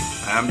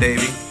I'm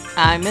Davey.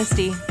 I'm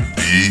Misty.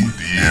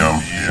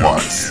 DM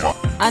Watts.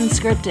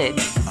 Unscripted.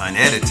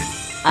 Unedited.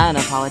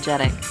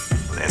 Unapologetic.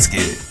 Let's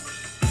get it.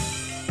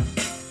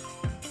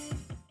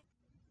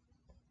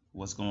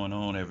 What's going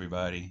on,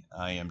 everybody?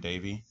 I am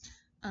Davey,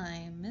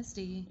 I'm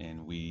Misty.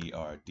 and we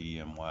are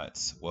DM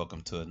Watts.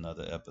 Welcome to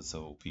another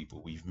episode,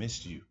 people. We've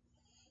missed you.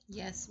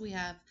 Yes, we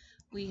have.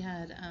 We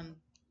had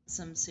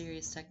some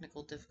serious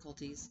technical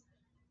difficulties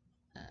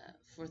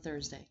for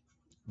Thursday.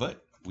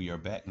 But we are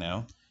back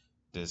now,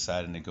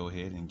 deciding to go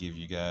ahead and give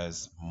you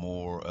guys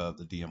more of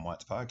the DM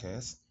Watts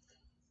podcast.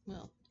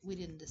 Well, we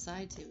didn't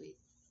decide to.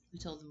 We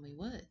told them we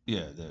would.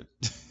 Yeah,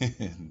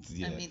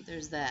 yeah. I mean,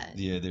 there's that.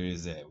 Yeah, there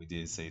is that. We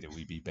did say that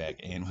we'd be back,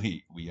 and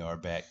we are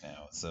back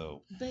now.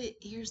 So, But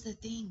here's the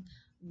thing.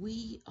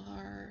 We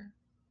are,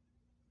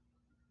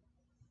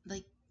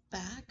 like,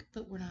 back,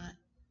 but we're not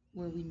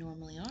where we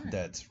normally are.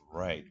 that's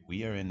right.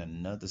 We are in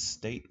another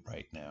state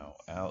right now,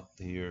 out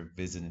here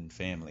visiting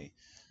family.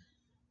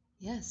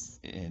 Yes.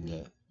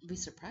 And we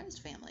surprised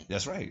family.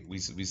 that's right. We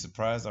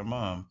surprised our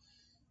mom,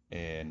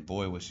 and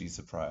boy was she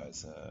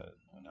surprised.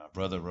 When our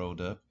brother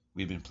rolled up,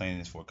 we've been planning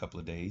this for a couple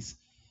of days,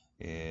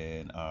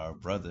 and our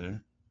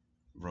brother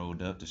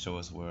rolled up to show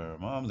us where our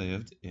mom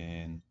lived,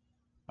 and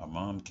our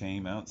mom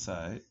came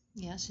outside,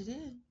 Yeah, she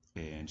did.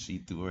 and she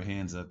threw her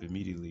hands up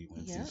immediately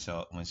when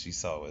she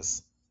saw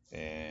us,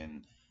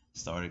 and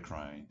started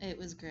crying. It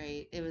was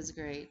great. It was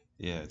great.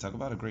 Yeah, talk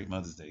about a great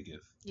Mother's Day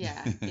gift.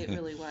 Yeah, it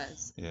really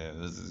was. Yeah, it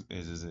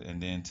was,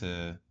 and then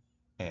to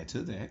add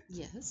to that,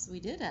 Yes, we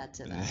did add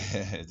to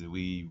that.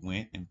 we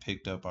went and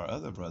picked up our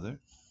other brother,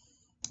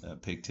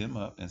 picked him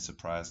up, and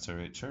surprised her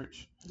at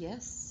church.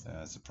 Yes.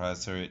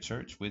 Surprised her at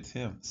church with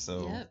him.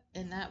 So Yep.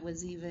 And that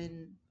was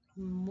even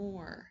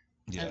more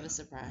yeah, of a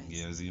surprise.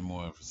 yeah, it was even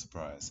more of a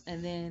surprise.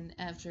 And then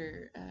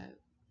after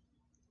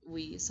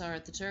we saw her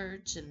at the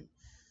church and,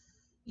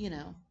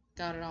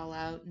 got it all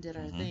out and did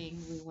our Mhm.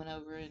 thing, we went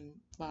over and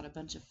bought a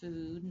bunch of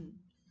food and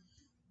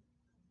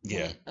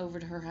Yeah, went over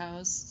to her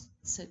house,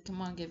 said,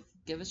 come on,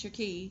 give us your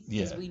key.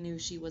 Because Yeah. we knew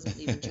she wasn't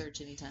leaving church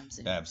anytime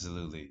soon.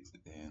 absolutely.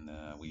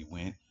 And we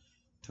went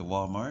to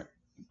Walmart,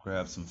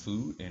 grabbed some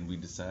food, and we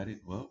decided,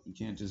 well, we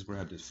can't just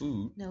grab this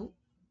food. Nope.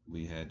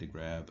 We had to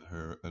grab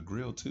her a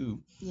grill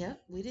too.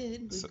 Yep, we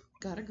did. We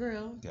got a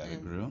grill. Got a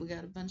and grill. We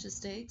got a bunch of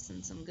steaks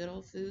and some good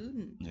old food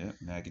and Yeah,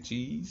 mac and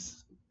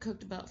cheese.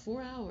 cooked about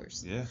 4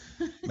 hours. Yeah,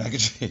 mac and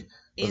cheese.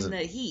 Was In it-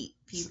 the heat,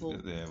 people.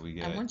 Yeah,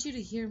 we I got. want you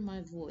to hear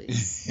my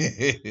voice.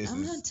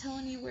 I'm not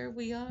telling you where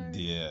we are.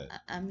 Yeah,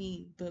 I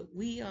mean, but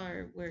we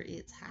are where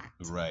it's hot.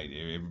 right.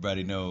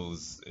 Everybody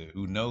knows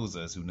who knows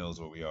us, who knows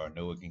where we are.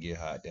 Know it can get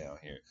hot down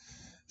here.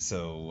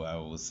 So I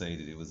will say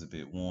that it was a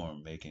bit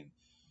warm, making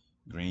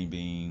green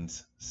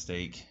beans,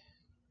 steak.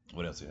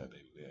 What else we had,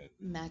 baby? We had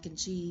Mac and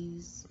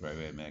cheese, we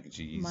had mac and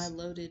cheese. my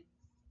loaded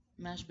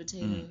mashed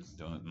potatoes.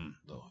 Lord,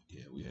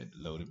 yeah, we had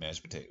loaded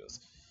mashed potatoes.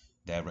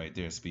 That right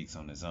there speaks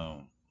on its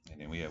own. And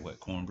then we had what,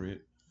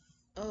 cornbread?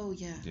 Oh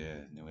yeah. Yeah,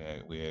 and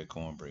then we had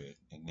cornbread.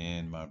 And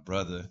then my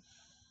brother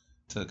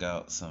took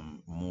out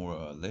some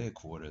more leg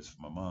quarters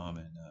for my mom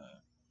and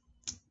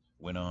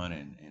went on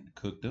and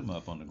cooked them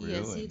up on the grill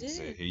Yes, he and did.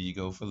 said, here you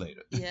go for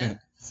later. Yeah.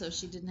 So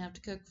she didn't have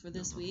to cook for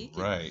this week.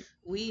 And Right.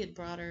 we had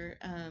brought her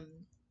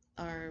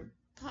our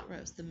pot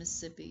roast, the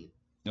Mississippi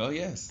Oh,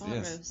 yes, pot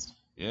yes, roast.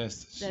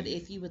 yes. That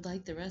if you would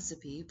like the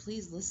recipe,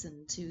 please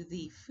listen to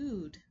the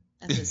food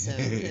episode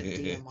of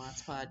DM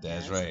Watts Podcast.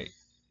 That's right.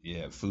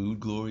 Yeah, food,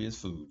 glorious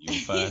food. You'll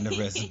find the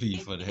recipe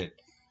for that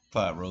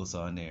pot roast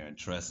on there, and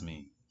trust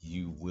me,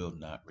 you will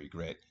not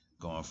regret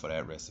going for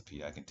that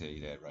recipe. I can tell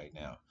you that right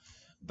now.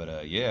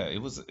 But yeah, it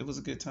was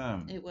a good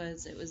time. It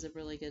was a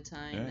really good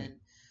time, Right. and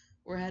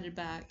we're headed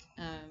back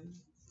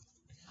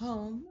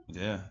home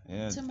Yeah,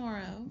 yeah.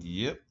 tomorrow.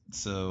 Yep.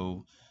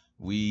 So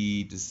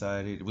we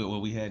decided.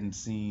 Well, we hadn't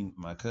seen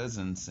my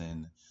cousins,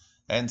 and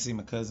I hadn't seen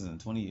my cousins in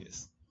 20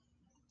 years.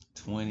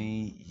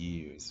 20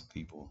 years,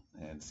 people.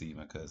 I hadn't seen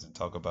my cousin.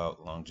 Talk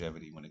about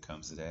longevity when it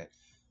comes to that.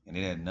 And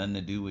it had nothing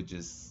to do with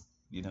just,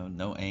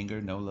 no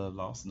anger, no love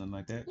lost, nothing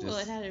like that. Well,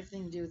 Just, it had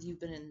everything to do with you've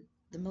been in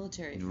the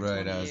military for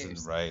right, 20 I was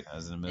years, I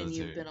was in the and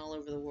military. you've been all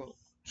over the world.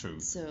 True.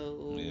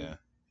 So Yeah.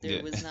 there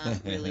Yeah. was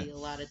not really a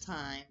lot of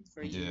time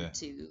for you Yeah.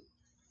 to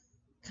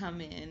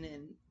come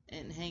in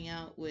and hang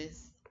out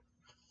with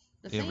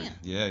the Every- fam.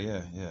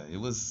 yeah. It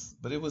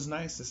was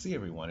nice to see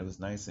everyone. It was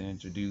nice to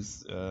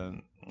introduce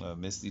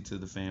Misty to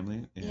the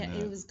family. And, Yeah,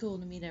 it was cool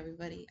to meet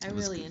everybody. I it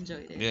was really good.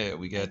 enjoyed it. Yeah,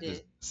 we got to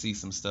did. see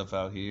some stuff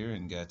out here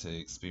and got to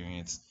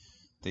experience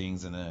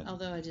things in a.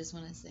 Although I just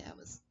want to say I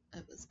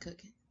was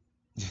cooking.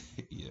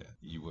 Yeah,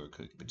 you were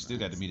cooking, but you still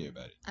got to meet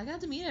everybody. I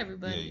got to meet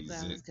everybody, you but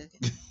I did. was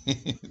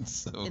cooking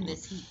So in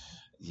this heat.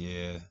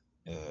 yeah,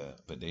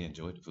 but they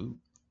enjoyed the food.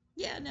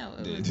 Yeah, no,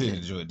 it They, was they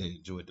good.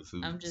 enjoyed the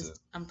food.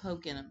 I'm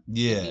poking them.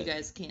 Yeah. You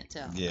guys can't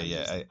tell.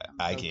 Yeah,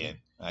 I poking. can.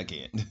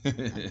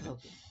 I'm poking.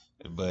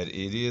 But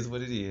it is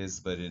what it is.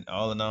 But in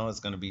all, it's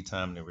going to be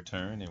time to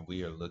return, and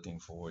we are looking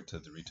forward to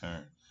the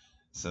return.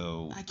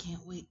 So I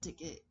can't wait to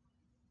get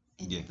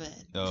in Yeah. your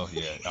bed. Oh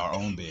yeah, our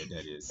own bed,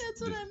 that is.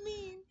 That's what I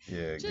mean.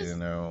 Yeah, get Just in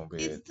their own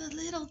bed. it's the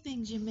little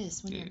things you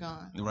miss when Yeah. you're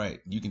gone. Right.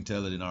 You can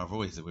tell it in our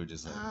voice that we're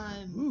just like,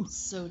 I'm woo.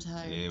 so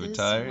tired. Yeah, we're This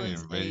tired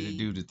was and ready to a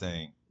do the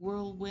thing.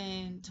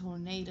 whirlwind,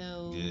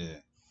 tornado, Yeah.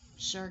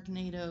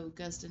 Sharknado,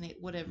 gustinate,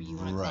 whatever you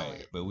want to call Right.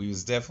 it. But we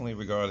was definitely,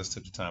 regardless,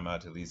 took the time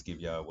out to at least give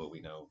y'all what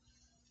we know.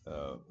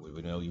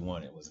 We know you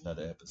wanted was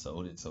another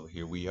episode, and so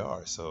here we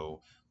are.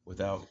 So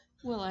without,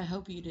 Well, I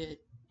hope you did.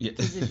 yeah,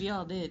 Because if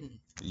y'all didn't,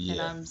 and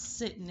yeah, I'm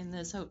sitting in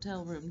this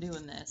hotel room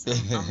doing this,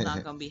 I'm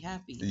not going to be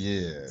happy.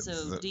 yeah.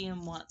 So,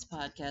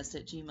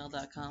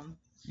 dmwattspodcast@gmail.com.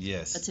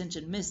 Yes.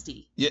 Attention,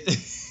 Misty. Yeah.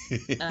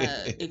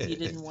 If you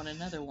didn't want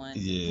another one,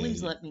 Yeah,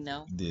 please yeah. let me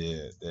know.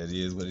 Yeah, that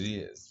is what it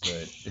is.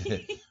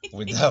 But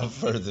without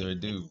further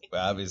ado,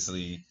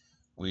 obviously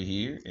we're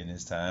here and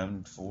it's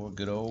time for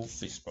good old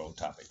fishbowl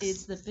topics.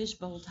 It's the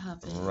fishbowl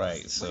topic.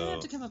 Right, We're so- going to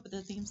have to come up with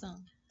a theme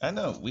song. I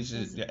know we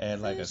should Is it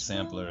add like a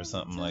sampler or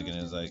something like it.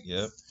 It's like,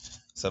 yep,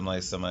 something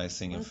like somebody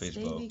singing What's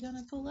fishbowl. Davey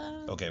gonna pull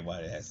out? Okay, why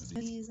it has to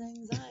be? These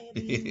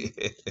anxieties.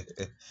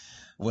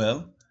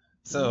 Well,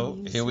 so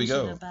You here we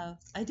swishing go. About.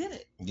 I did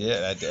it.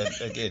 Yeah,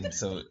 again.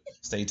 So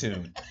stay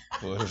tuned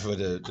for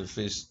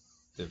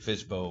the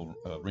fishbowl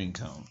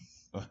ringtone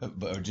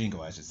or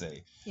jingle, I should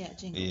say. Yeah,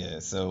 jingle. Yeah.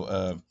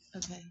 So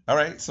Okay. all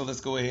right. So let's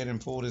go ahead and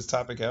pull this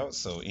topic out.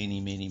 So eeny,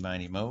 meeny,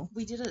 miny, mo.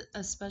 We did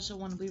a special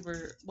one.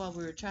 While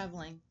we were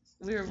traveling.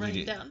 We were We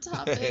writing did. down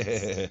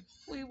topics.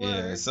 We were.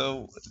 Yeah.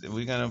 So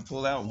we're gonna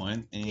pull out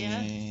one Yeah.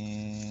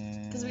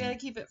 and Because we got to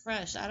keep it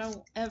fresh. I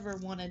don't ever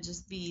want to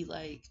just be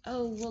like,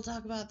 oh, we'll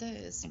talk about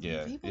this.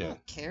 Yeah, People yeah.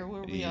 don't care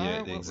where we yeah, are,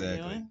 what exactly.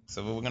 we're doing.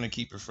 So we're gonna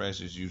keep it fresh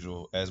as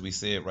usual, as we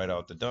said right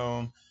out the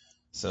dome.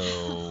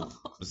 So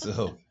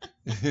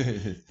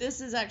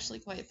This is actually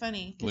quite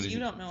funny What because did you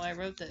you- don't know I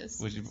wrote this.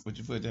 What'd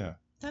you put down?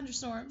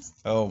 Thunderstorms.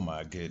 Oh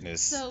my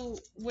goodness. So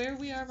where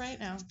we are right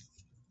now,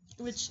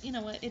 which you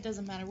know what, it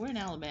doesn't matter. We're in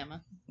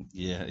Alabama,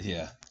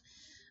 yeah.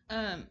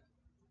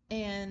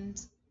 and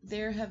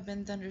there have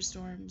been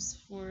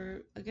thunderstorms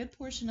for a good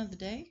portion of the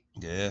day.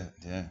 Yeah.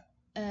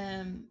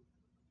 Um,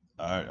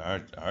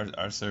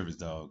 Our service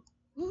dog.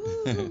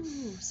 woo,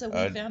 so we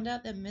I- found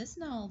out that Miss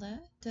Nalda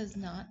does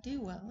not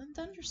do well in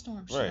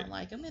thunderstorms. She Right. don't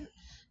like them, and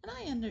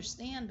I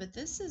understand, but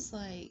this is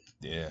like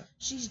Yeah.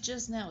 she's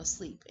just now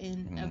asleep,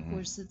 and of Mhm.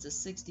 course it's a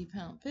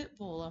 60-pound pit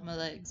bull on my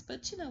legs.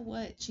 But you know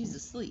what? She's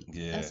asleep.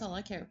 Yeah. That's all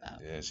I care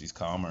about. Yeah, she's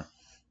calmer.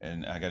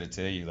 And I got to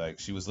tell you, like,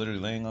 she was literally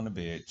laying on the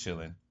bed,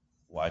 chilling,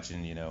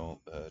 watching,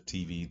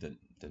 TV,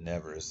 the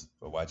Nevers,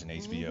 or watching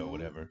HBO, Mhm.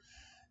 whatever.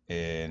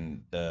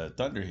 And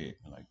thunder hit.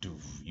 I'm like, dude,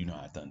 you know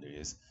how thunder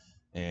is.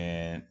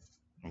 And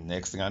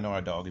next thing I know,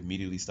 our dog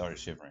immediately started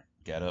shivering,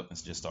 got up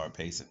and just started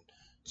pacing.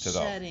 Took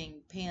off.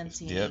 Shedding,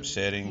 panting. Yep,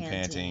 shedding,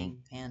 panting.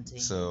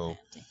 So,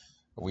 panting,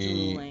 We,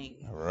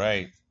 drooling.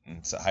 right,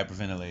 and so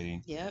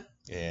hyperventilating. Yep.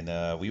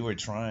 And we were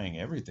trying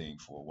everything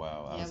for a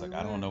while. I Yeah, was we like,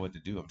 I were. don't know what to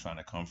do. I'm trying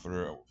to comfort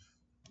her.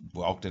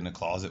 Walked in the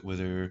closet with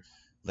her,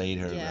 laid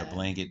her Yeah.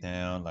 blanket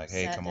down, like,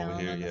 hey, Sat come down over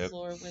here. on the Yep.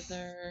 floor with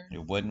her. It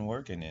wasn't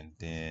working. And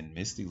then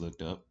Misty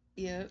looked up.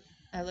 Yep.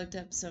 I looked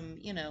up some,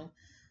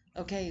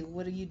 okay,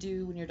 what do you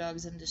do when your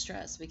dog's in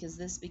distress? Because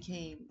this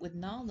became, with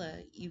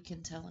Nala, you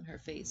can tell in her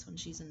face when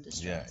she's in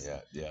distress.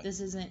 Yeah. This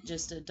isn't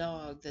just a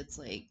dog that's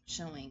like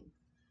showing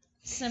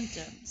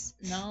symptoms.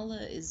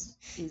 Nala is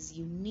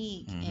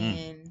unique, Mhm.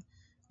 and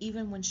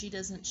even when she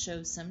doesn't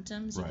show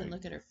symptoms, you Right. can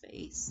look at her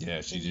face.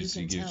 Yeah, she and you gives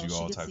can tell you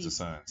all she gets types of these-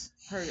 signs.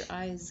 Her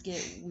eyes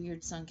get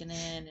weird sunken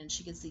in, and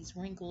she gets these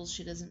wrinkles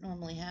she doesn't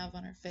normally have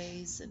on her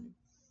face, and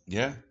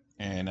Yeah.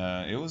 And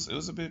it was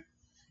a bit,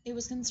 it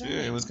was concerning.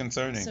 yeah, it was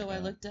concerning. So I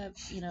looked up,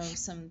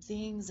 some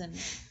things, and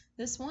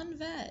this one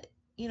vet,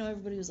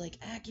 everybody was like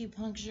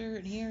acupuncture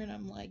and here, and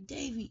I'm like,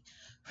 Davey,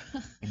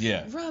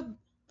 Yeah.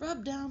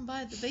 rub down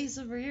by the base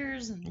of her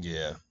ears, and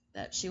Yeah.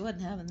 that she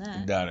wasn't having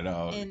that. Not at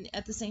all. And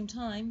at the same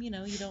time, you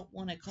don't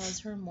want to cause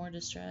her more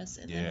distress.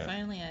 And Yeah. then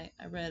finally,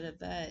 I read a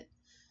vet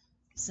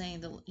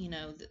saying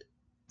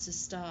to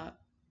stop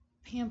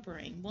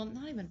pampering. Well,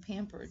 not even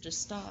pamper,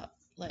 just stop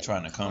like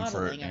Trying to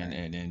comfort coddling her.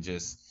 and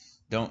just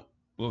don't,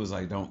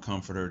 don't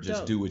comfort her. Just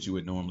Don't. do what you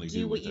would normally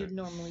Do what with her. you'd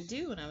normally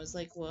do. And I was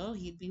like, well,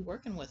 he'd be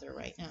working with her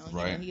right now.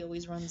 Right. He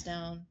always runs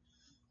down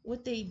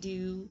what they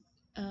do,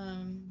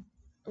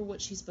 or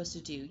what she's supposed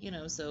to do.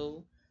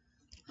 So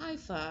high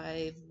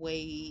five,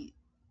 wait,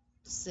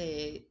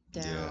 sit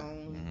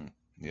down.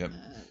 Mhm. Yep.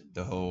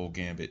 The whole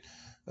gambit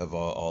of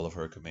all of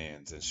her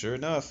commands. And sure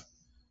enough,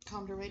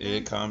 Calmed her right it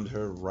down. calmed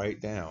her right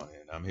down.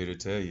 And I'm here to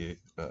tell you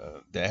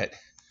that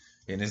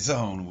in its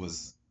own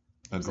was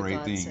It a was a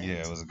great thing. godsend. Yeah,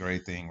 it was a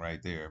great thing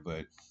right there.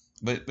 But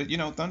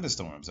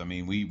thunderstorms. I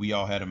mean, we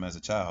all had them as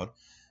a child.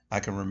 I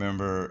can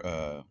remember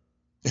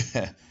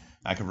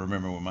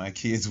when my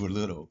kids were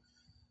little,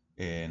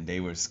 and they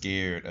were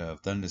scared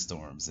of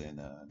thunderstorms,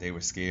 and they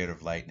were scared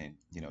of lightning.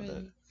 Really?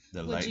 The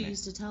What'd lightning. you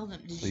used to tell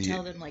them? Did you Yeah.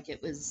 tell them like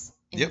it was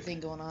Yep. anything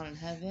going on in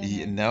heaven?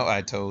 Yeah, no,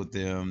 I told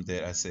them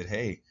that I said,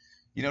 hey,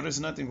 there's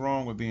nothing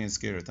wrong with being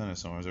scared of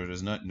thunderstorms, or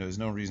there's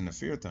no reason to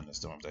fear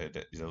thunderstorms.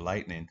 The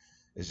lightning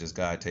is just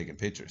God taking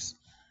pictures,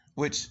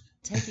 which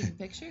Taking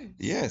pictures.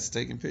 Yes,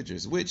 taking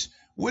pictures, which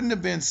wouldn't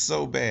have been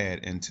so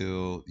bad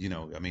until,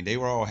 I mean, they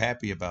were all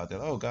happy about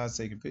that. Oh, God's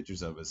taking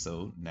pictures of us.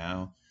 So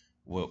now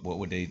what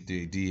would they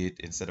did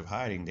instead of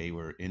hiding, they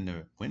were in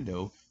the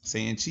window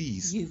saying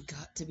cheese. You've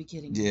got to be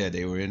kidding me. Yeah,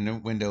 they were in the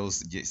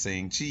windows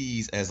saying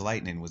cheese as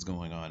lightning was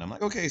going on. I'm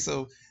like, okay,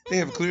 so they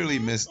have clearly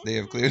missed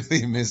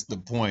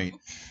the point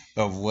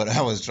of what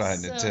I was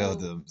trying to tell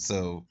them.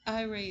 So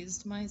I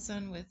raised my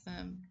son with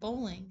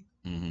bowling.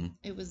 hmm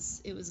It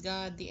was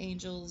God, the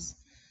angels,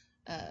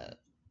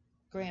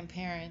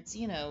 grandparents,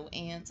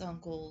 aunts,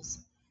 uncles.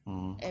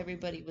 hmm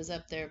Everybody was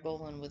up there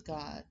bowling with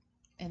God,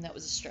 and that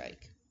was a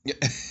strike. Yeah.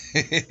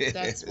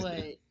 That's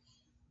what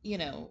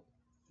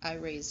I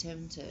raised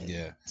him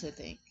Yeah. to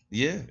think.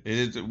 Yeah,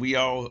 we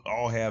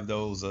all have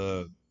those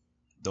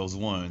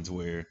ones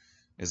where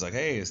it's like,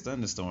 hey, it's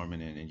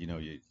thunderstorming, and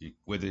you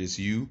whether it's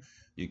you,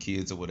 your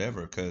kids, or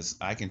whatever. Because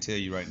I can tell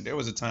you right, there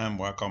was a time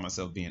where I caught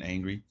myself being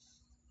angry,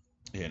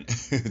 and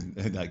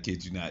and I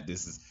kid you not,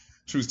 this is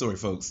true story,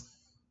 folks.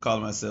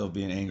 Calling myself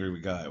being angry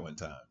with God one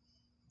time,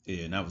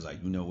 yeah, and I was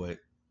like, you know what?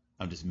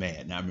 I'm just mad.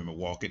 And I remember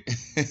walking. I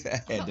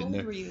had How to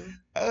old were you?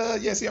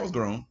 Yeah, see, I was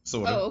grown,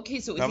 sort of. Oh, okay,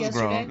 so it was I was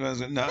yesterday.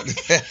 grown. No,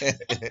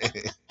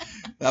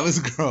 I was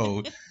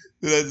grown.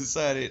 And I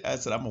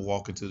said, I'm gonna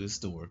walk into this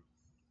store,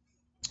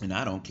 and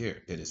I don't care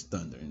that it's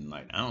thunder and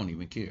light. I don't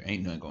even care.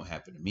 Ain't nothing gonna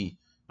happen to me.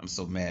 I'm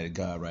so mad at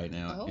God right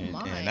now. Oh, and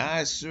my.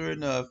 I sure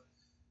enough,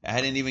 I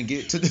didn't even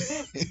get to the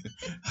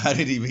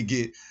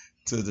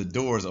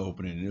doors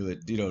opening,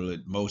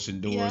 the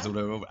motion doors Yeah. or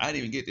whatever. I didn't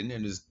even get in there.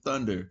 There's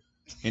thunder,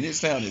 and it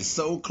sounded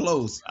so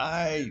close.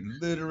 I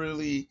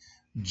literally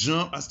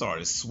jumped. I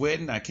started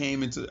sweating. I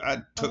took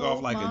Oh,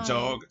 off like my. a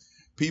jog.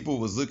 People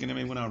was looking at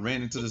me when I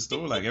ran into the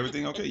store, like,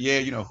 everything okay? Yeah,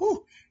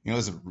 whew.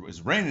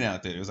 It's raining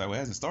out there. It was like, well, it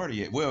hasn't started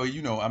yet. Well,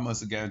 I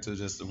must have gotten to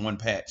just one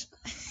patch.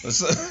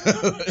 So,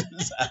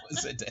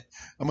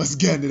 I must have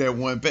gotten to that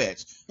one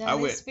patch. That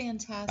is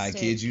fantastic. I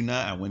kid you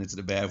not. I went into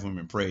the bathroom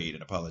and prayed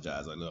and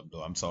apologized. Like, look,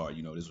 I'm sorry.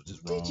 This was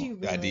just wrong. Did you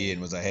I really? did,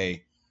 and was like,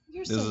 hey,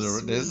 You're this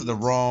is the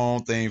sweet.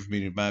 wrong thing for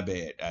me. My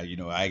bad.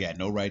 I got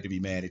no right to be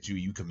mad at you.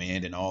 You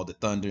commanding all the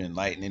thunder and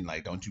lightning.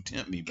 Like, don't you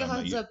tempt me. But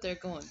God's up there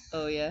going,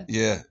 oh yeah.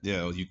 Yeah.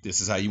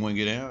 This is how you want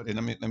to get out.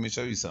 And let me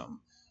show you something.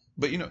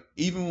 But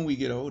even when we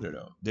get older,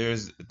 though,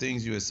 there's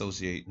things you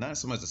associate, not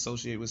so much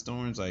associate with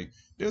storms. Like,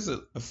 there's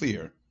a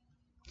fear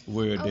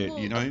where Oh, that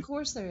well, of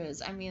course there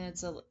is. I mean,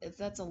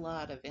 that's a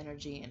lot of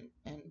energy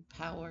and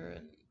power.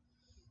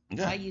 And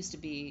Yeah. I used to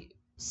be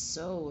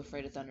so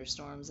afraid of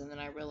thunderstorms, and then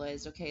I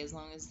realized, okay, as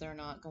long as they're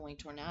not going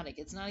tornadic,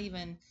 it's not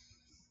even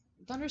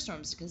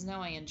thunderstorms, because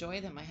now I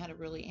enjoy them. I had to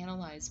really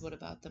analyze what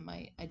about them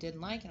I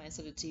didn't like, and I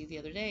said it to you the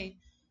other day.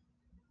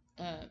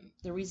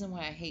 The reason why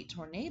I hate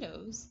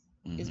tornadoes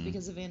is Mhm.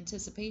 because of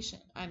anticipation.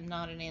 I'm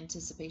not an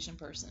anticipation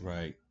person.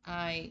 Right.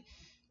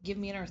 Give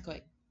me an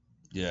earthquake.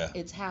 Yeah.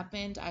 It's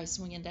happened. I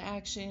swing into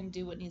action,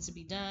 do what needs to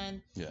be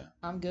done. Yeah.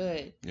 I'm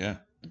good. Yeah.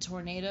 A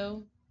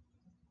tornado,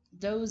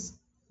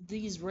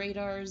 these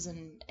radars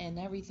and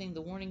everything,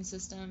 the warning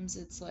systems,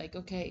 it's like,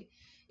 okay,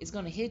 it's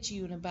going to hit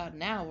you in about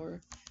an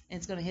hour, and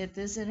it's going to hit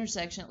this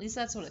intersection. At least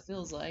that's what it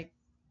feels like.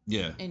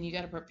 Yeah. And you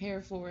got to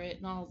prepare for it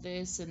and all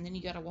this, and then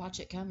you got to watch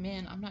it come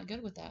in. I'm not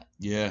good with that.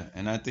 Yeah.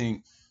 And I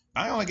think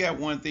I only got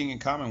one thing in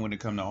common when it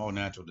comes to all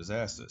natural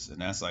disasters,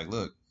 and that's like,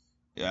 look,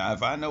 yeah,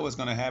 if I know what's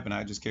going to happen,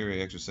 I just carry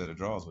an extra set of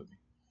drawers with me.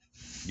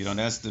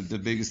 That's the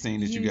biggest thing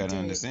that you got to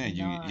did understand.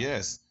 not.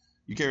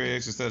 You carry an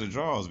extra set of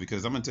drawers,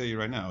 because I'm gonna tell you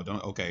right now.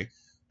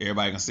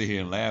 Everybody gonna sit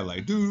here and laugh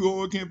like, dude,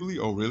 oh, I can't believe.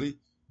 Oh, really?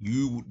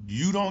 You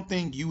don't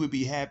think you would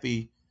be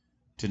happy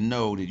to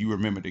know that you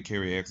remember to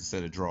carry an extra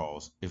set of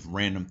drawers if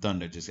random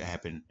thunder just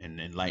happened and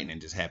then lightning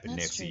just happened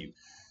That's next true. to you?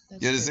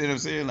 That's You understand true. what I'm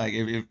saying? Like,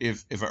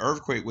 if an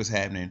earthquake was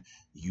happening,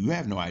 you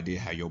have no idea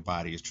how your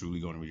body is truly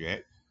going to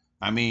react.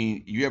 I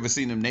mean, you ever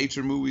seen them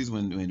nature movies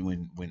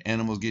when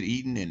animals get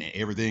eaten and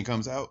everything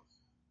comes out?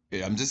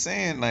 Yeah, I'm just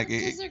saying, like,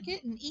 Because they're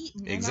getting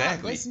eaten. They're not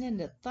exactly. listening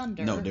to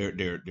thunder. No,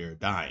 they're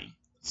dying.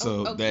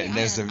 So okay,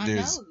 there's I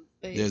know,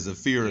 but there's a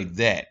fear of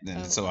that, and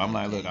Oh, so I'm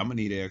like, look, okay. I'm gonna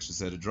need an extra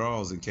set of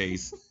drawers in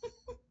case.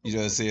 You know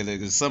what I'm saying? Like,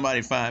 if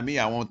somebody find me,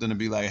 I want them to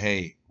be like,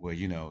 hey, well,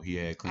 he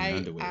had clean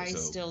underwear. I So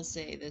still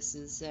say this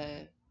is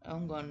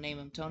I'm going to name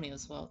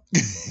Antonio's fault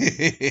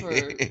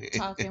for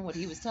talking what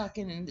he was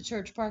talking in the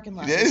church parking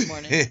lot this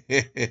morning.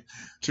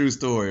 True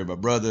story. My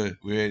brother,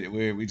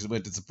 we just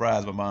went to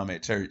surprise my mom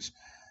at church,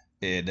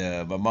 and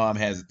my mom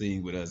has a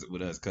thing with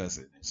us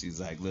cussing. And she's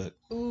like, look,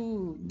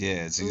 Ooh.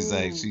 yeah,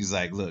 she's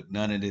like, look,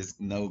 none of this,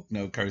 no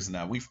cursing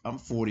out. I'm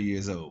 40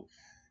 years old,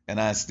 and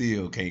I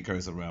still can't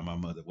curse around my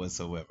mother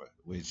whatsoever.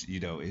 Which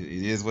it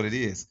is what it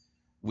is.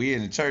 We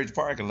in the church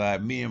parking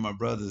lot, me and my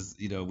brothers,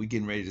 we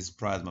getting ready to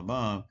surprise my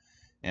mom.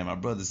 And my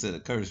brother said a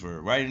curse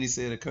word. Right, and he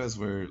said a curse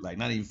word. Like,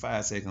 not even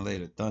 5 seconds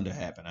later, thunder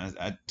happened.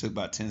 I took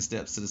about 10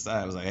 steps to the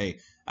side. I was like, "Hey,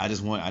 I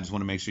just want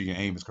to make sure your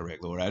aim is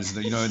correct, Lord. I just,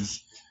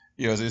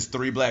 there's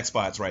 3 black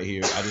spots right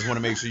here. I just want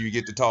to make sure you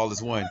get the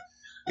tallest one."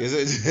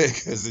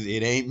 Because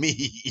it ain't me.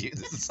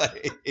 It's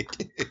like,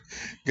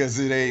 because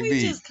it ain't We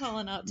me. just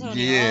calling out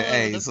Tony Yeah, all over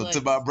hey, the so place.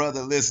 to my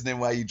brother listening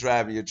while you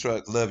driving your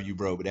truck, love you,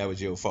 bro, but that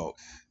was your fault.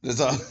 That's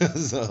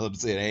all I'm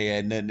saying. It ain't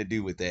had nothing to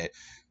do with that.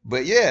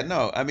 But yeah,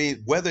 no, I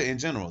mean, weather in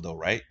general, though,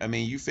 right? I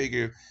mean, you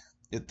figure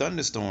the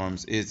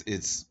thunderstorms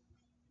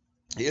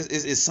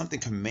it's something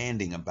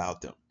commanding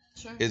about them.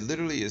 Sure. It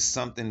literally is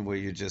something where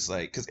you're just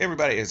like, because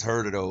everybody has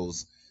heard of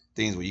those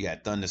things where you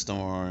got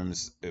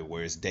thunderstorms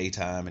where it's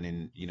daytime, and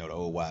then the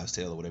old wives'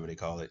 tale or whatever they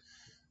call it,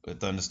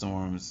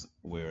 thunderstorms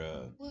What?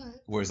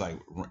 where it's like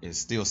it's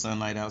still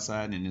sunlight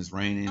outside and it's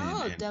raining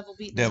Oh, and devil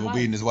beating devil his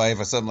beating wife. his wife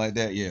or something like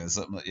that. Yeah,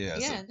 something like so,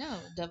 Yeah, no,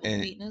 devil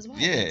and beating his wife.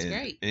 yeah, That's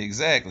great.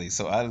 exactly.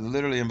 So I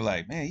literally am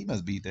like, man, he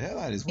must beat the hell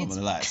out of this woman It's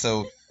a lot.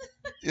 So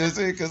you know what I'm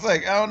saying? Because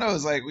like I don't know,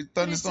 it's like with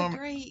but it's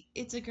thunderstorm,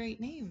 it's a great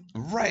name.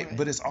 right? for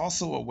But it. it's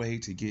also a way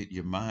to get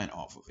your mind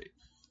off of it.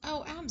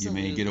 Oh, You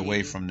absolutely. mean get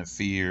away from the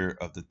fear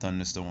of the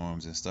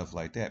thunderstorms and stuff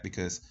like that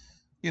because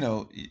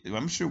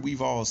I'm sure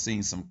we've all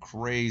seen some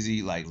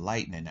crazy like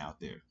lightning out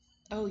there.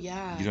 Oh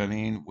yeah. You know what I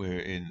mean? Where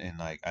and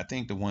like I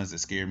think the ones that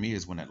scare me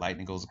is when that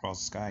lightning goes across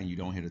the sky and you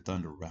don't hear the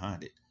thunder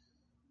behind it.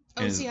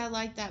 Oh, And see, I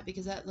like that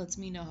because that lets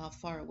me know how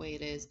far away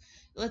it is.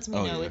 It lets me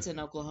oh know yeah. it's in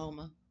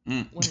Oklahoma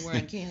Mm. when we're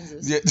in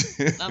Kansas.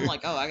 Yeah. I'm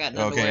like, oh, I got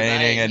nothing Okay, to worry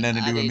about. ain't got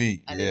nothing to do with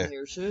me. I Yeah. didn't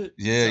hear shit,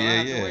 Yeah, so I yeah, don't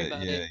have to yeah, worry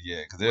about yeah, it.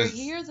 yeah. Because We're there's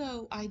here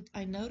though.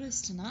 I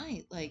noticed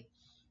tonight, like,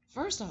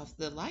 first off,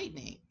 the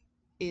lightning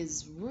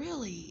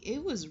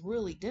it was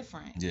really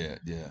different, yeah,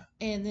 yeah,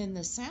 and then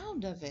the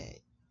sound of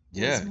it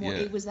yeah, was more. yeah.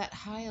 It was that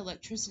high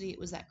electricity. It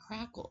was that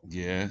crackle,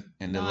 Yeah,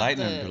 and the not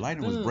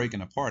lightning was boom.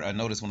 breaking apart. I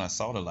noticed when I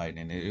saw the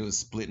lightning, it was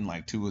splitting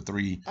like two or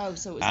three. Oh,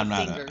 so it was I'm the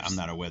not fingers. I'm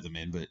not a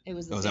weatherman, but It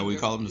was the is that what we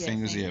fingers. call them, the Yeah,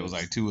 fingers? Yeah, it was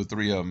fingers. like two or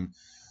three of them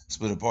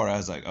split apart. I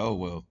was like, oh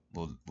well,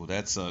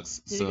 that sucks.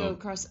 Did it go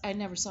across? I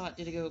never saw it.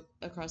 Did it go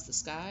across the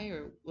sky,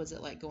 or was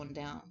it like going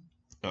down?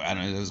 I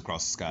don't know, it was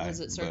across the sky. Was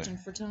it searching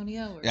for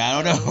Tonio? Or? Yeah,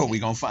 I don't know. Okay. We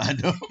gonna find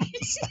them.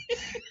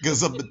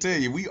 Because I'm gonna tell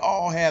you, we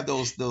all have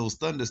those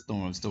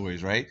thunderstorm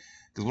stories, right?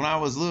 Because when I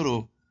was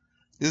little,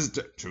 this is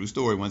true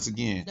story once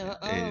again.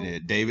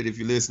 David, if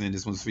you're listening,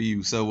 this one's for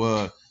you.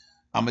 So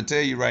I'm gonna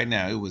tell you right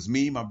now, it was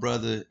me, my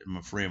brother, and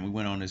my friend. We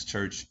went on this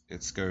church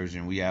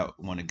excursion. We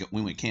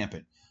went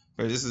camping.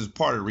 But this is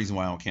part of the reason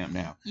why I don't camp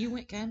now. You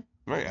went camp?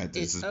 Right.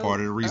 This is part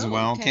of the reason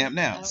why I don't camp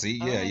now. See,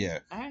 yeah.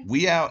 All right.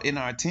 We out in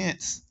our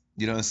tents.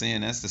 You know what I'm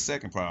saying? That's the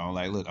second part. I'm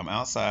like, look, I'm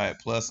outside,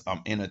 plus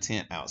I'm in a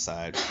tent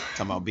outside,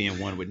 talking about being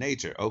one with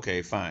nature.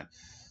 Okay, fine.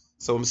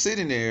 So I'm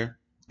sitting there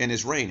and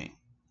it's raining.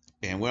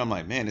 And where I'm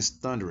like, man, it's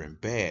thundering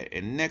bad.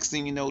 And next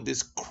thing you know,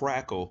 this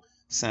crackle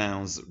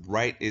sounds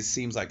right. It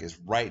seems like it's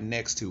right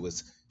next to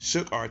us.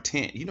 Shook our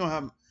tent. You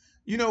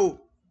know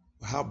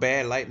how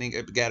bad lightning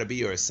gotta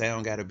be or a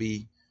sound gotta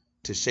be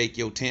to shake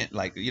your tent.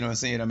 Like, you know what I'm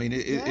saying? I mean,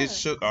 it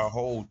shook our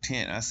whole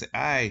tent. I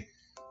said,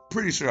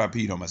 pretty sure I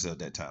peed on myself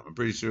that time. I'm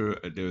pretty sure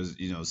there was,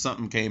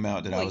 something came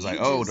out that I was like,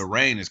 oh, the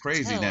rain is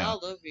crazy now.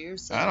 All over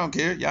yourself. I don't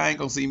care. Y'all ain't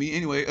gonna see me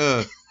anyway.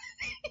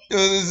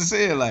 This is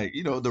saying like,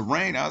 the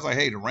rain. I was like,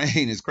 hey, the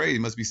rain is crazy.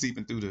 It must be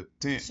seeping through the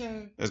tent.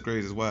 Sure. That's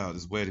crazy as well.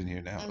 It's wet in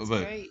here now. That's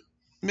but great.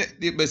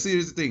 but see,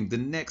 here's the thing. The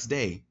next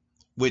day,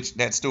 which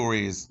that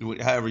story is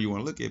however you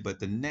want to look at it, but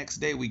the next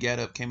day we got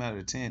up, came out of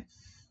the tent.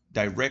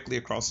 Directly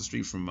across the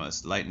street from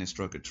us, lightning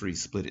struck a tree,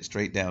 split it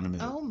straight down the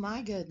middle. Oh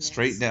my goodness!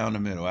 Straight down the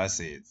middle. I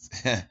said.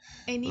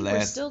 And you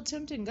were still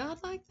tempting God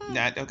like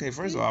that? Okay,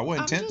 first of all, I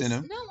wasn't tempting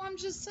him. No, I'm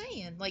just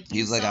saying. Like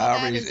He's you like, saw I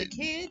that already, as a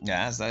kid.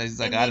 Yeah, he's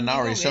like, and I then done you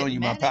already go shown get you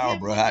my mad at power, him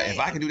bro. one day? If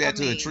I can do that I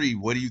to a mean, tree,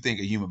 what do you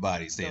think a human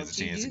body stands a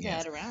Don't you chance do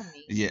against? that around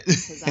me? Yeah.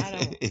 Because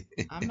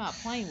I'm not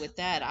playing with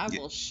that. I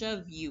will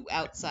shove you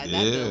outside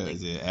that building.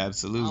 Yeah,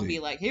 absolutely. I'll be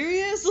like, here he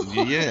is.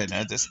 Yeah.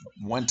 That's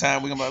one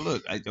time we're gonna be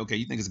like, look, okay,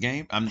 you think it's a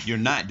game? You're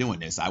not doing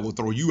this. I will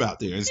throw you out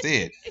there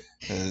instead.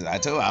 Because I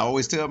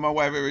always tell my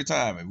wife every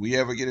time, if we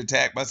ever get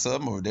attacked by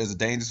something or there's a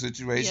dangerous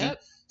situation,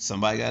 Yep.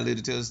 somebody got to live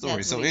to tell the story.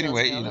 That's So what he tells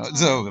anyway, me all the time.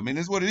 so I mean,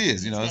 it's what it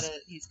is. He's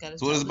got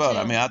That's what it's about.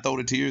 I mean, I throw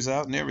the tears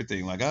out and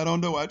everything. Like, I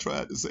don't know. I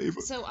tried to save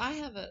her. So I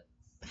have a.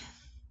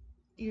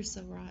 You're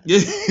so right.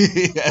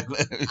 Yeah.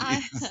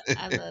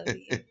 I love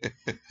you.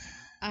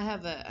 I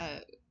have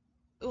a.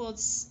 Well,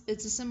 it's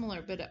a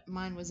similar, but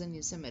mine was in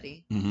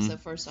Yosemite. Mhm. So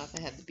first off,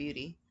 I had the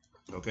beauty.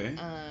 Okay.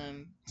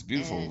 It's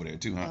beautiful and- over there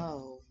too, huh?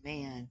 Oh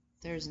man,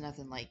 there's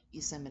nothing like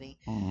Yosemite.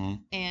 Mm-hmm.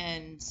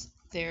 And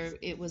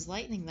it was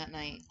lightning that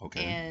night.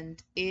 Okay.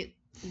 And it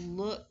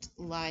looked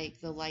like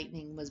the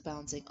lightning was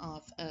bouncing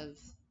off of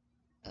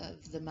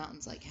the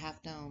mountains like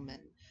Half Dome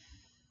and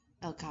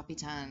El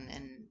Capitan,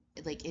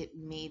 and like it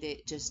made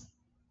it just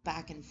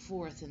back and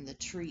forth in the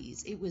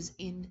trees. It was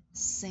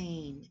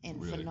insane and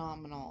Really?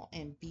 phenomenal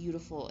and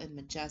beautiful and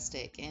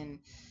majestic, and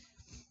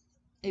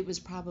it was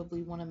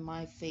probably one of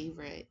my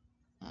favorite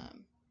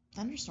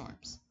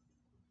thunderstorms.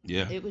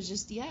 Yeah. It was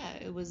just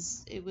it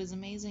was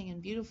amazing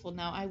and beautiful.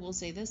 Now I will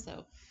say this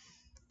though.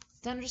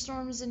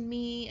 Thunderstorms and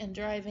me and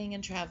driving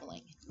and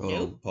traveling. Oh,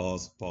 Nope.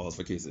 pause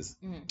for kisses.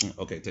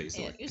 Okay, tell your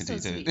story. Yeah, you're so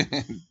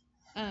Continue.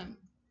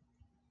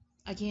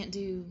 I can't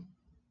do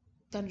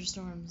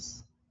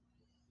thunderstorms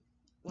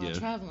while Yeah.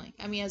 traveling.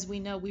 I mean, as we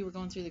know, we were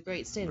going through the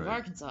great state of Right.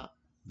 Arkansas.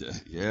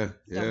 Yeah.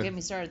 Don't get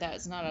me started.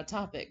 That's not a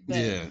topic.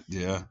 But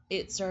Yeah.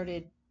 it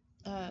started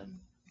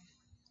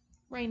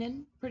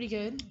raining pretty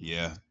good,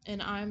 Yeah.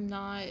 and I'm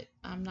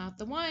not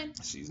the one.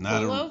 She's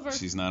not Pull a over.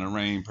 she's not a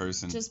rain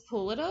person. Just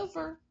pull it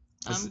over.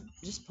 That's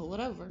Just pull it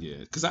over. Yeah,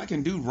 because I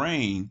can do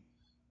rain.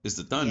 It's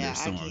the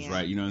thunderstorms, can.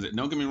 right? You know,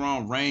 don't get me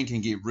wrong. Rain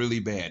can get really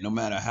bad. No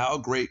matter how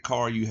great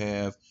car you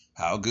have,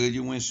 how good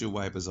your windshield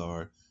wipers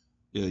are.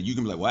 Yeah, you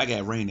can be like, well, I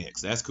got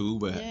Rain-X. That's cool,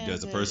 but Yeah,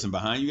 does the but- person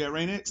behind you got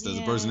Rain-X? Does the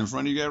Yeah. person in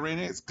front of you got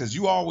Rain-X? Because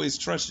you always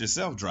trust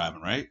yourself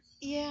driving, right?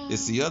 Yeah.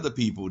 It's the other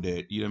people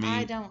that, you know what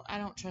I mean? I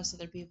don't trust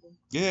other people.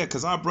 Yeah,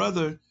 because our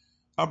brother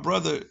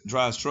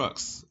drives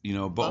trucks, you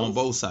know, but on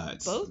both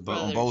sides. Both But on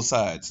brothers. both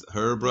sides.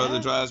 Her brother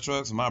Yeah. drives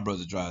trucks and my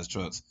brother drives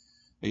trucks.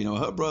 You know,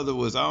 her brother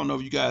was, I don't know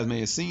if you guys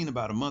may have seen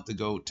about a month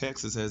ago,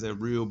 Texas has that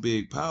real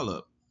big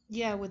pileup.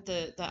 Yeah, with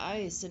the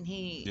ice, and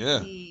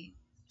he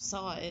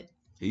saw it.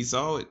 He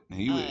saw it.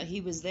 He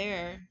was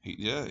there. He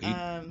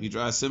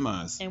drives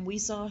semis. And we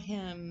saw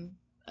him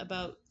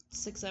about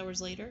 6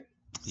 hours later.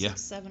 Yeah.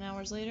 7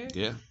 hours later.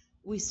 Yeah.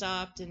 We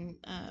stopped and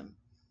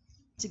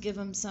to give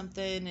him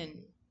something,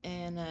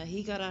 and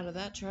he got out of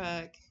that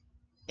truck,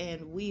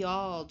 and we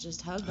all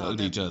just hugged on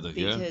him each other,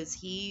 yeah. because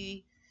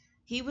he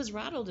was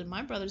rattled, and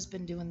my brother's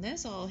been doing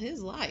this all his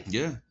life.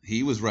 Yeah,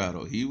 he was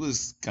rattled. He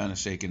was kind of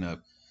shaken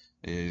up,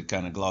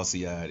 kind of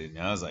glossy eyed, and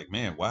I was like,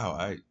 man,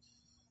 wow,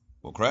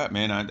 well, crap,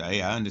 man, I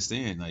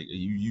understand. Like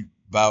you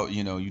about,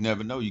 you know, you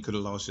never know, you could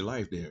have lost your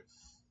life there.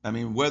 I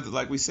mean, weather,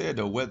 like we said,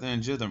 though, weather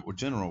in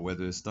general,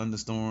 whether it's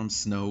thunderstorms,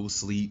 snow,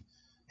 sleet,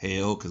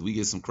 hail, because we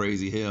get some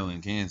crazy hail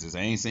in Kansas. I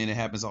ain't saying it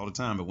happens all the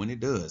time, but when it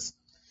does.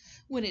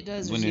 When it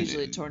does, there's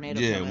usually a tornado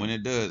Yeah, coming. when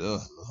it does,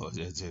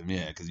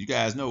 yeah, because you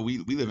guys know we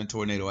live in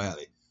Tornado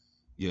Alley.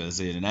 You know what I'm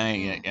saying?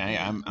 And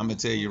I'm gonna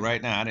tell you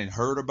right now, I didn't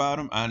heard about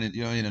them. I didn't,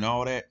 you know, and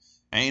all that.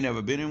 I ain't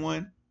never been in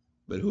one,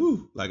 but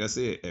whoo, like I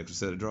said, extra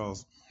set of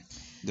drawers.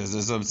 That's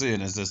what I'm saying.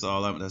 That's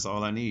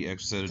all I need.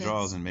 Extra set of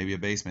drawers and maybe a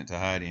basement to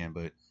hide in.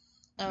 But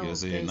you know what I'm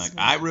saying? Like,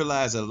 I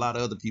realize that a lot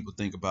of other people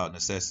think about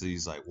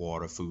necessities like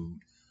water, food,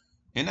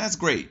 and that's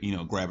great. You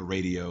know, grab a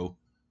radio,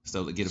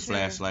 stuff to get a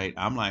flashlight.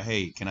 I'm like,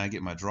 hey, can I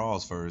get my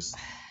drawers first?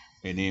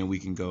 And then we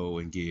can go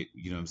and get,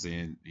 you know what I'm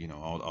saying, you know,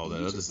 all the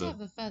other stuff. You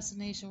have a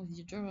fascination with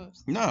your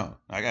drawers. No,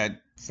 I got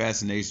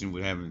fascination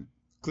with having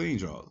clean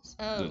drawers.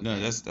 Oh, No,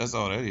 okay. that's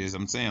all that is.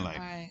 I'm saying, like,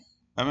 All right.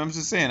 I'm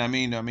just saying. I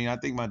mean, I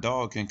think my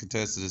dog can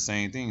contest to the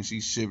same thing. She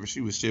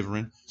was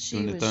shivering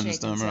during the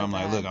thunderstorm. shaking so I'm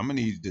like, bad. look, I'm gonna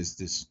need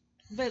this.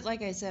 But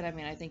like I said, I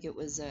mean, I think it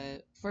was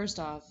first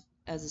off,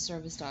 as a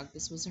service dog,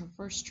 this was her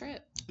first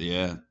trip.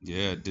 Yeah.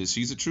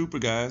 She's a trooper,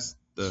 guys.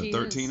 The She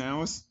 13 is.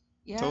 hours.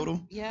 Yeah,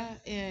 Total? Yeah,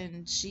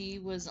 and she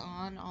was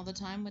on all the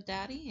time with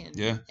Daddy,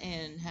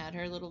 and had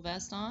her little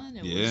vest on,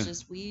 and Yeah. was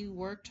just, we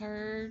worked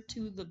her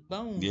to the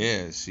bone.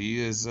 Yeah, she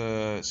is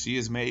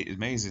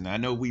amazing. I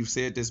know we've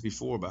said this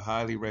before, but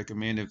highly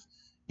recommend if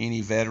any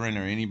veteran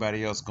or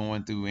anybody else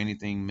going through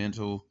anything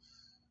mental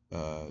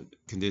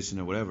condition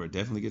or whatever,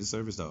 definitely get a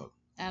service dog.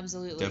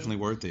 Absolutely. Definitely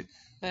worth it.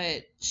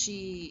 But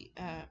she's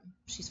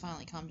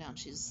finally calmed down.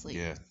 She's asleep.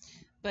 Yeah.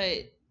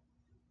 But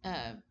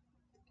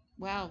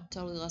wow,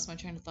 totally lost my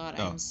train of thought.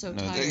 Oh, I'm so no,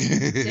 tired.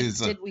 it's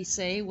Did we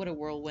say what a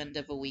whirlwind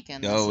of a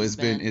weekend? No, this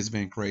has it's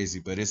been crazy,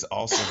 but it's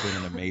also been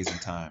an amazing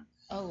time.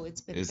 Oh,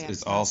 it's been It's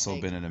fantastic. also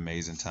been an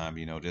amazing time,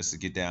 you know, just to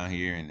get down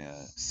here and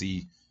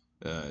see,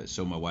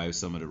 show my wife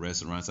some of the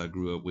restaurants I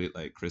grew up with,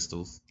 like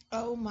Crystals.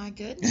 Oh my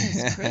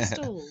goodness,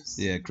 Crystals.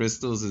 Yeah,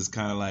 Crystals is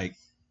kind of like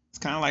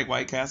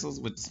White Castles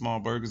with the small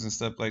burgers and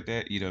stuff like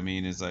that. You know what I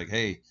mean? It's like,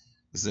 hey,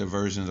 it's their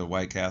version of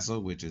White Castle,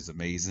 which is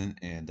amazing.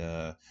 And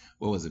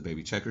what was it,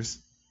 baby? Checkers?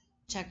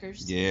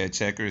 Checkers. Yeah,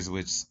 Checkers,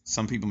 which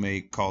some people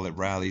may call it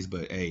Riley's,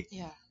 but hey,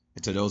 Yeah.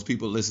 to those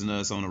people listening to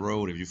us on the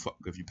road,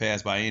 if you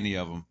pass by any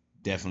of them,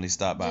 definitely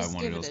stop by Just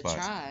one give of those it a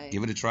spots. try.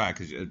 Give it a try,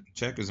 because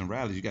Checkers and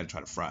Riley's, you got to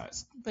try the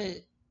fries. But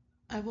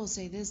I will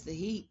say this: the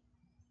heat.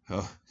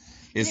 Oh,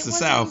 it's It the wasn't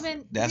South.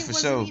 even- That's it for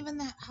wasn't sure. even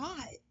that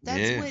hot. That's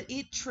Yeah. what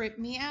it tripped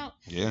me out.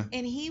 Yeah.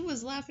 And he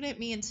was laughing at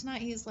me, and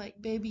tonight he's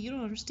like, "Baby, you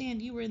don't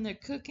understand. You were in there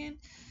cooking."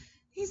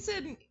 He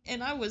said,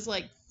 and I was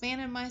like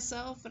fanning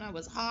myself, and I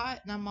was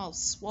hot, and I'm all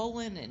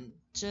swollen and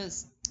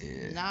just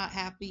Yeah. not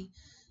happy.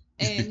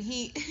 And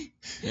he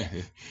Yeah.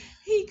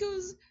 he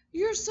goes,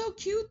 "You're so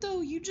cute,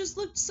 though. You just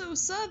looked so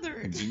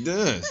southern." It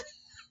does.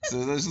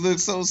 So this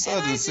looks so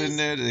southern sitting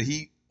there. The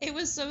heat. It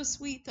was so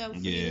sweet, though, for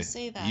you Yeah. to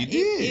say that. You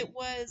did.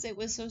 It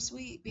was so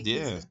sweet because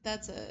Yeah.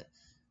 that's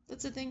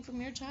a thing from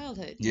your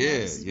childhood. You know, Yeah,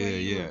 this is where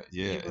you were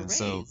And raised.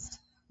 so,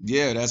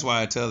 yeah, that's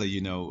why I tell her,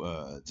 you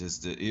know,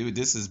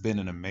 this has been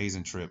an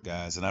amazing trip,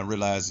 guys. And I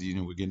realize, you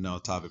know, we're getting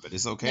off topic, but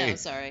it's okay. No,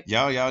 sorry.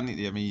 Y'all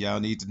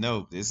need to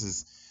know this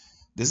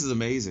is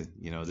amazing.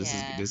 You know,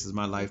 Yeah. this is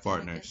my life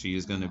partner. She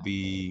is gonna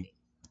be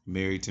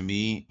married to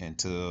me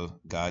until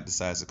God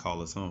decides to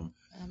call us home.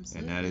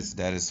 Absolutely. and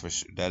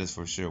that is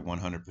for sure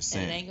 100%.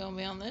 And it ain't gonna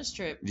be on this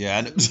trip. Yeah,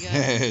 I know. We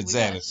got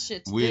Exactly.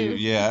 shit to We do.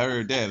 yeah, I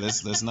heard that.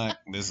 Let's not.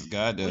 This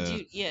God. Would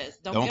you? Yes.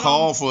 Don't get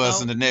call on, for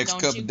us in the next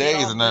don't couple you days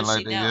get or all nothing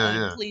like mushy that. now. Yeah,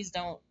 yeah. Please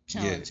don't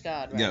challenge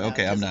God right Yeah, now.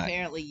 okay, I'm 'cause not.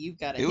 Apparently, you've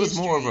got a It was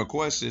more of a history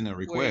question, a where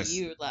request.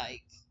 you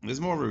like It's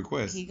more of a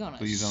request. he gonna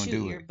Please don't shoot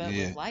do your it. butt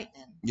Yeah. with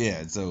lightning.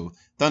 Yeah, so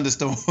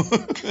thunderstorm.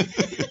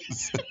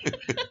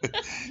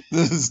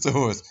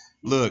 Thunderstorms.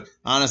 Look,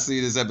 honestly,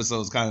 this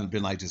episode's kind of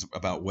been like just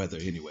about weather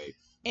anyway,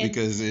 And,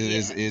 because yeah.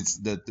 it's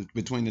the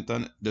between the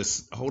thunder.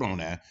 Hold on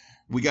now,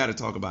 we got to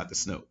talk about the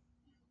snow.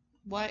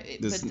 Why?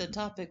 This- But the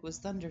topic was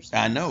thunderstorms.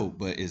 I know,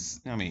 but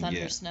I mean, Thunder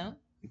yeah, snow.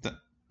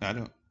 I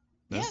don't.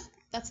 Yeah,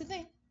 that's the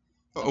thing.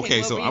 Okay,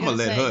 what so were you I'm gonna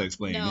gonna let say? her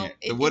explain No,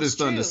 that. What it's is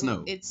thunder true.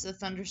 snow? It's a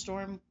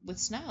thunderstorm with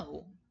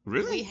snow.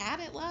 Really? We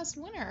had it last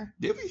winter.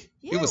 Did we?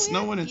 Yeah, It was we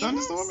had- snowing and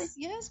thunderstorming.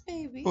 Yes,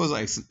 baby. It was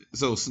like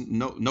so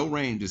no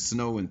rain, just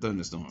snow and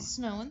thunderstorms.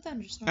 Snow and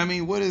thunderstorm. I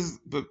mean,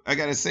 but I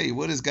gotta say,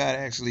 what is God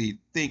actually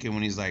thinking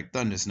when he's like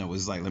thunder snow?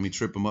 It's like, let me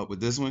trip him up with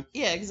this one.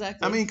 Yeah,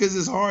 exactly. I mean, because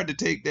it's hard to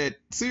take that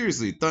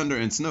seriously, thunder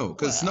and snow,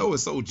 because Well- snow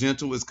is so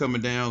gentle, it's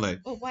coming down. Like,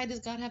 well, why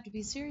does God have to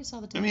be serious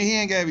all the I time? mean, he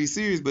ain't gotta be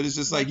serious, but it's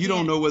just like Like, you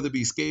don't yeah. know whether to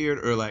be scared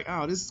or like,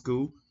 oh, this is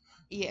cool,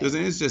 yeah. because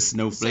it's just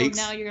snowflakes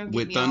So now you're gonna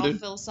with get me all thunder.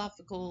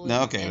 philosophical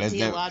No, and, okay, and that's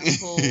not-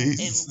 theological, and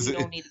we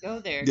don't need to go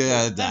there. 'cause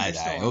Yeah,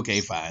 thunderstorms.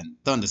 okay, fine,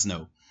 thunder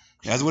snow.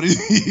 That's what it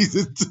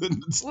is. Thunder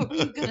What were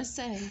you snow. gonna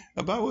say?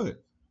 About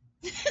what?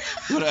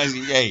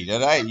 Hey,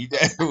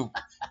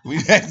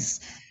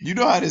 you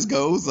know how this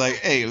goes. Like,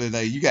 hey,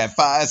 like, you got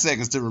 5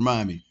 seconds to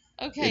remind me.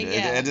 Okay, And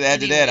yeah.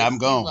 after that, I'm you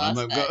gone. lost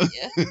I'm that, gone.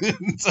 yeah.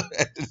 So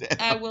after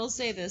that, I will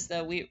say this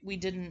though, we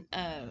didn't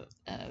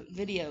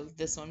video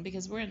this one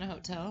because we're in a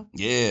hotel,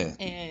 yeah,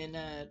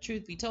 and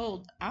truth be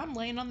told, I'm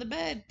laying on the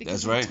bed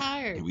because that's I'm right.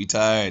 tired We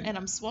tired. and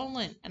I'm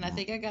swollen, and I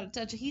think I got a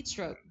touch of heat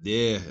stroke.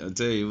 Yeah, I'll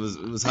tell you,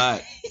 it was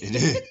hot.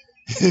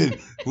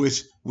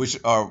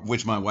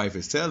 which my wife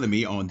is telling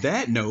me on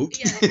that note.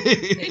 Yeah.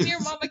 And your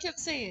mama kept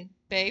saying,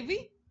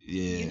 "Baby,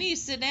 Yeah. you need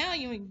to sit down.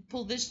 You can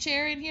pull this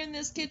chair in here in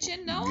this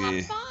kitchen." No, Yeah.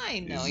 I'm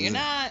fine. No, This you're is-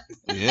 not.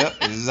 Yep,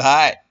 it's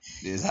hot.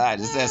 It's hot.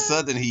 It's that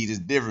southern heat is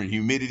different,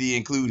 humidity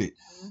included.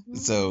 Mhm.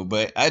 So,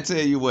 but I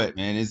tell you what,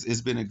 man,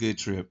 it's been a good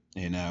trip,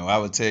 and I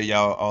would tell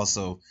y'all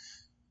also,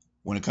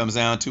 when it comes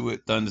down to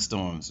it,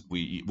 thunderstorms.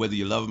 Whether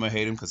you love them or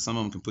hate them, because some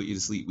of them can put you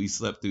to sleep. We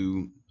slept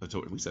through a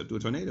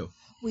tornado.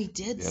 We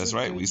did. Yeah, that's sleep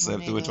right. through We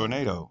slept through a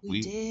tornado.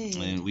 We did.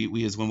 And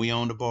we is when we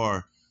owned the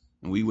bar,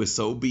 and we were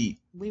so beat,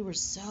 We were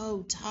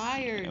so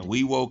tired. and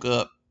we woke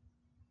up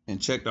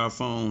and checked our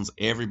phones.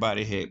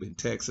 Everybody had been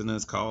texting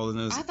us, calling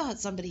us. I thought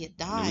somebody had And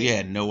died. we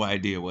had no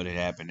idea what had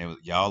happened. It was,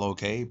 y'all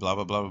okay? Blah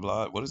blah blah blah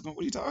blah. What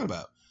are you talking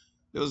about?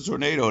 There was a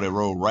tornado that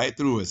rolled right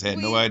through us. Had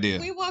no idea.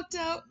 We walked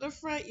out the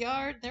front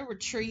yard. There were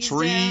trees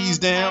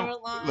down. power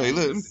Like,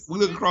 look, lines. we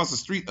look across the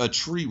street. A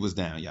tree was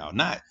down, y'all.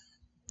 Not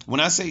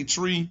when I say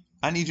tree,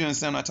 I need you to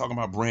understand. I'm not talking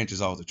about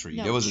branches off the tree.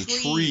 No, There was a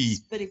trees, tree.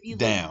 But if you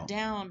down. look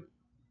down,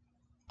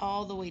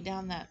 all the way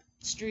down that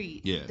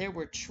street, Yeah. there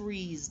were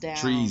trees down.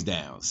 Trees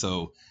down.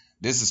 So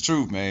this is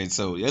truth, man.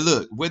 So yeah,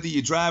 look, whether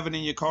you're driving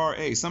in your car,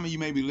 hey, some of you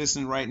may be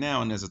listening right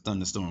now, and there's a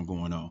thunderstorm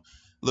going on.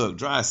 Look,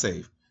 drive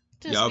safe.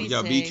 Just y'all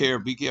be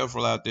safe. be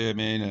careful out there,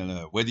 man.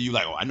 And whether you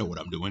like, oh, I know what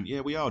I'm doing.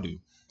 Yeah, we all do.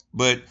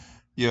 But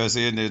you know what I'm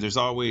saying, there's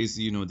always,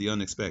 the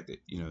unexpected.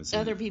 You know what I'm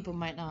saying? Other people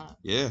might not.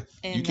 Yeah.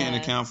 And, You can't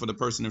account for the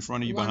person in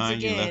front of you, once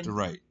behind you, left again, or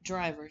right.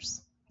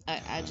 Drivers.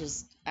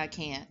 I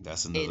can't.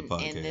 That's another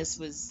podcast. And this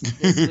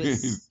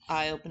was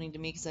eye opening to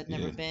me because I'd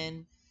never Yeah.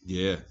 been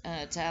Yeah.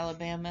 to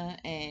Alabama,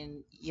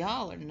 and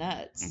y'all are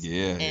nuts.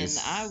 Yeah.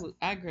 And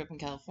I grew up in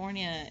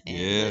California and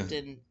Yeah. lived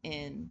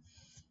in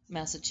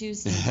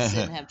Massachusetts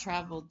and have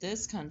traveled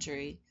this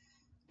country,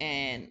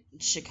 and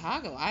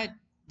Chicago.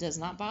 Does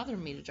not bother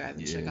me to drive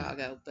in Yeah.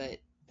 Chicago, but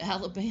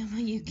Alabama,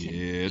 you can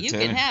Yeah, you tell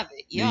can me. have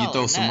it. Then Y'all you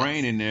throw are some nuts.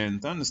 rain in there and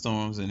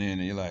thunderstorms, and then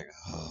you're like,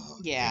 oh.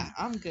 Yeah, dang.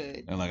 I'm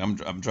good. And like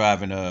I'm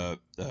driving the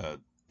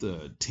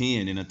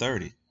 10 and a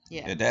 30.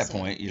 Yeah. At that so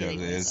point, you know,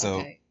 anyways, so-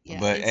 okay. Yeah,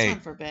 but, it's hey,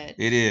 time for bed.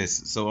 It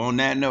is. So on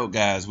that note,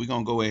 guys, we're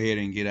gonna go ahead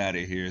and get out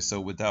of here.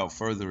 So without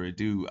further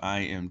ado,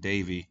 I am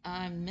Davey.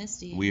 I'm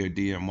Misty. We are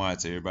DM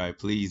Watts. Everybody,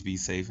 please be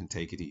safe and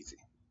take it easy.